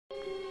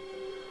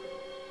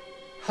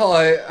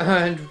Hello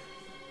and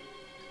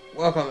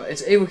welcome.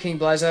 It's Evil King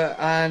Blazer,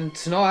 and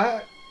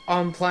tonight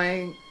I'm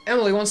playing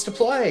Emily Wants to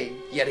Play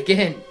yet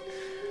again.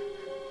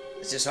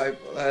 Let's just hope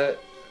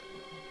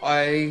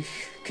I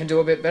can do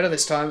a bit better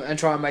this time and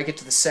try and make it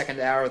to the second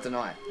hour of the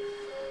night.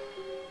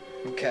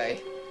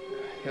 Okay,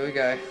 here we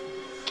go.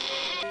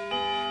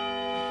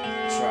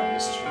 That's right,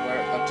 this is from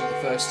where up to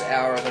the first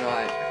hour of the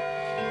night.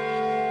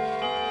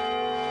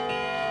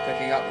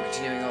 Picking up and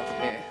continuing on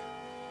from here.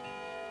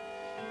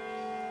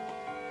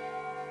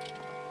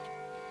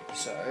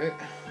 So,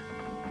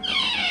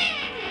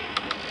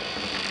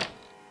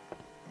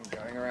 I'm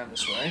going around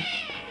this way.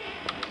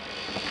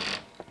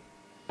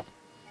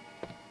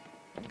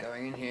 I'm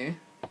going in here.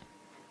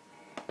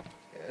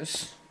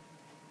 Yes.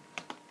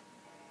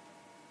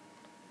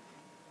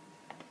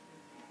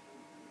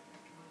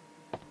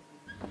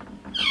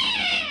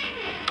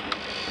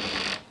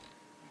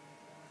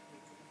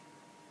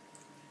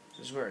 This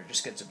is where it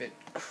just gets a bit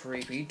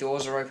creepy.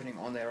 Doors are opening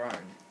on their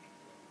own.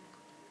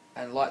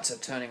 And lights are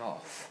turning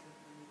off.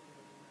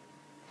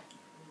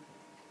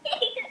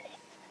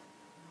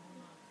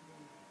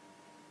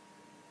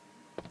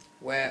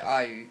 Where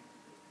are you?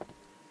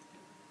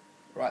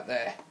 Right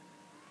there.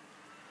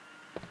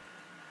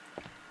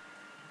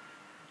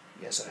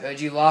 Yes, I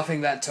heard you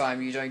laughing that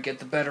time. You don't get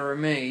the better of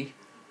me.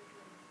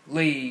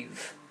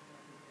 Leave.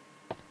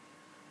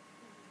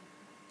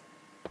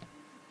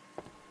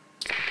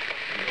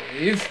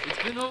 Leave.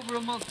 It's been over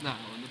a month now,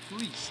 and the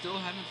police still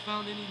haven't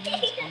found any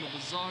leads on the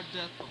bizarre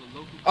death of a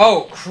local...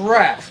 Oh,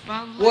 crap!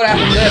 What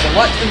happened there? The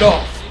light turned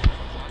off.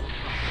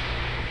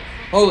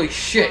 Holy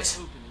shit.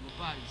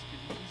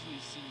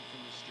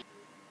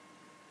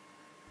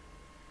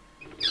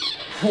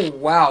 Oh,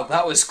 wow,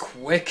 that was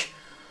quick.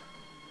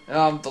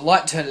 The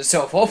light turned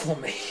itself off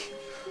on me.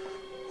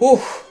 Whew.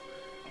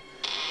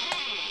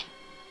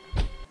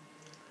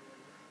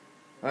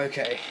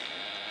 Okay.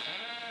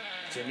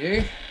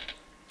 Continue.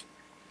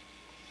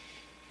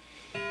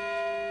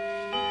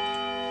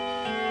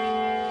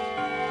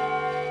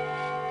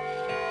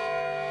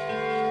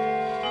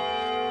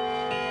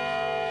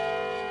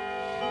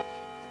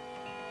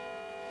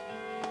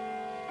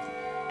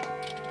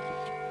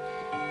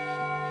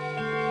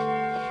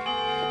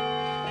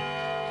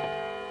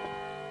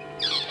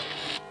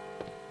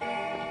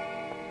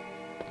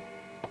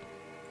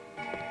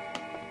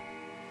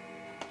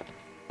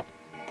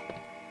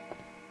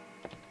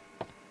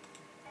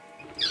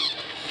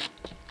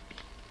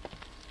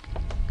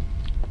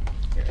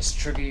 Yes,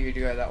 trigger you to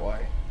go that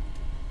way.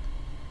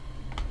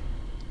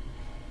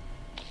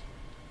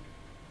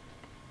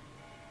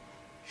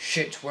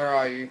 Shit, where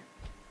are you?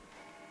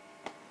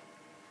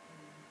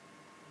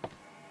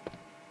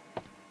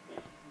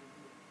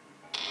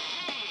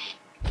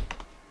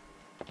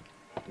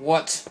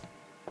 What?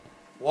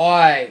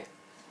 Why?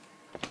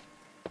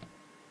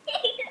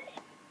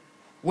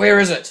 Where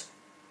is it?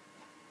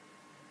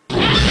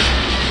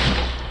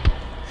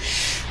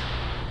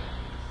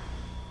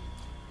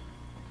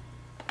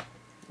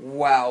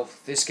 Wow,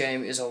 this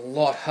game is a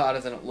lot harder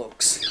than it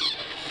looks.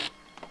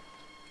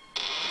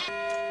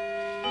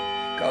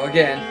 Go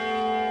again.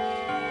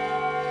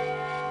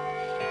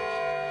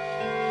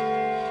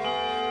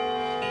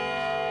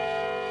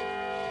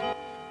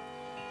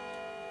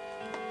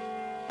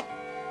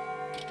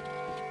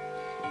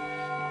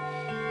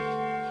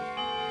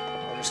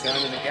 I'm just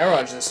going to the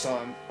garage this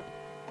time.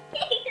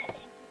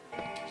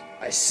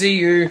 I see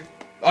you.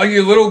 Oh,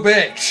 you little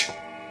bitch!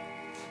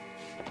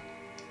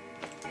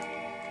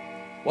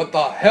 What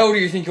the hell do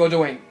you think you're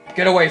doing?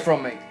 Get away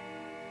from me.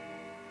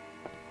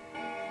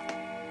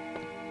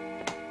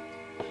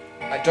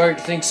 I don't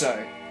think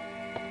so.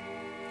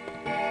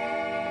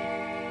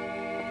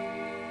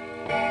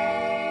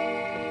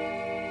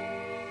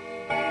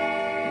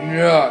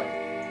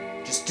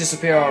 No. Just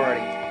disappear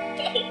already.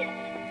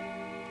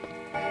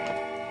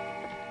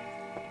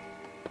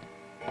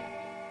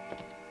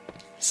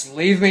 Just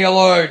leave me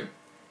alone.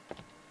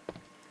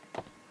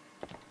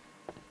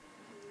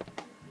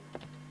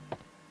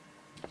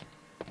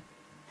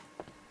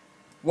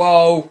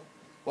 Whoa,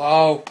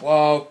 whoa,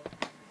 whoa.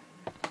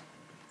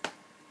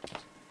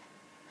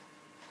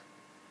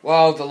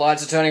 Whoa, the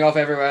lights are turning off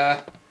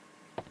everywhere.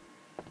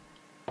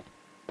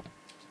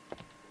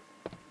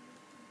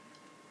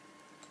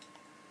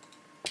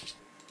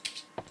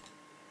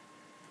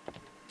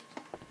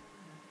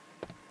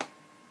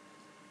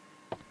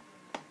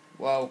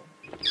 Whoa.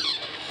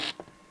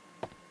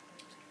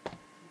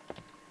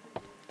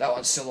 That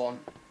one's still on.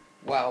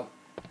 Wow,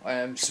 I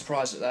am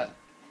surprised at that.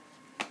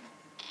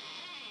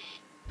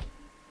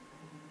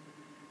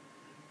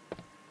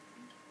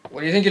 What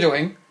do you think you're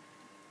doing?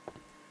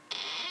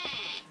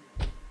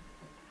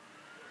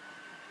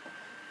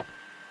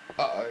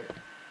 Uh-oh.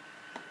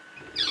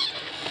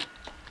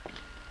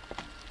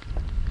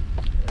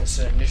 Let's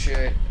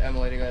initiate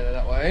Emily to go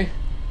that way.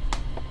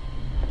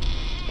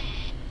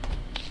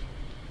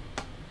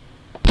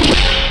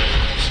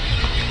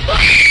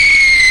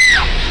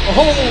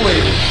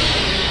 Holy!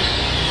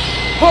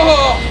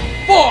 Oh,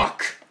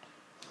 fuck!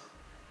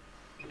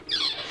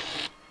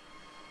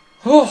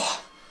 Oh.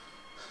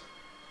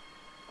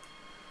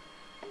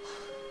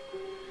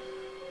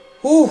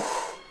 Ooh.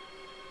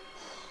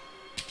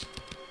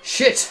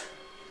 Shit.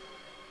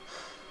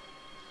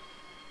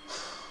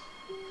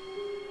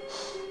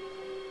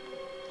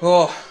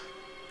 Oh.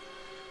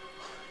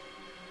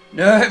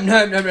 No.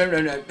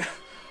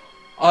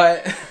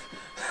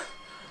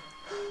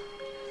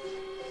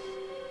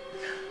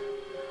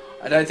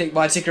 I don't think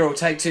my ticker will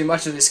take too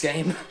much of this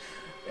game.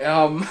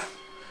 Oh.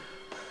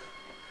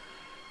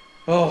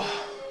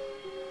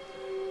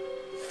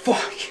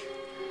 Fuck.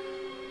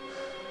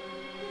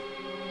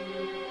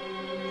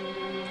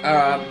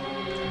 I'm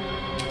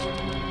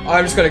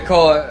just gonna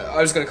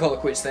call it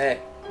quits there.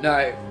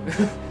 No.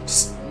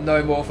 Just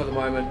no more for the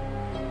moment.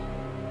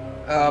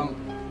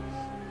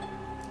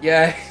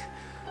 Yeah.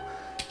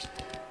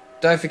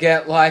 Don't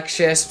forget, like,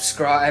 share,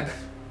 subscribe.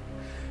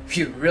 If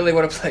you really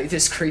want to play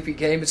this creepy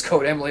game, it's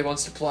called Emily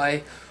Wants to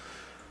Play.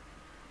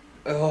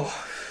 Oh.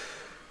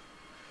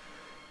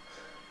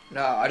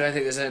 No, I don't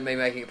think there's any me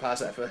making it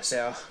past that first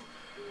hour.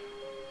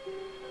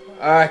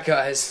 Alright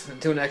guys,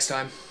 until next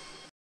time.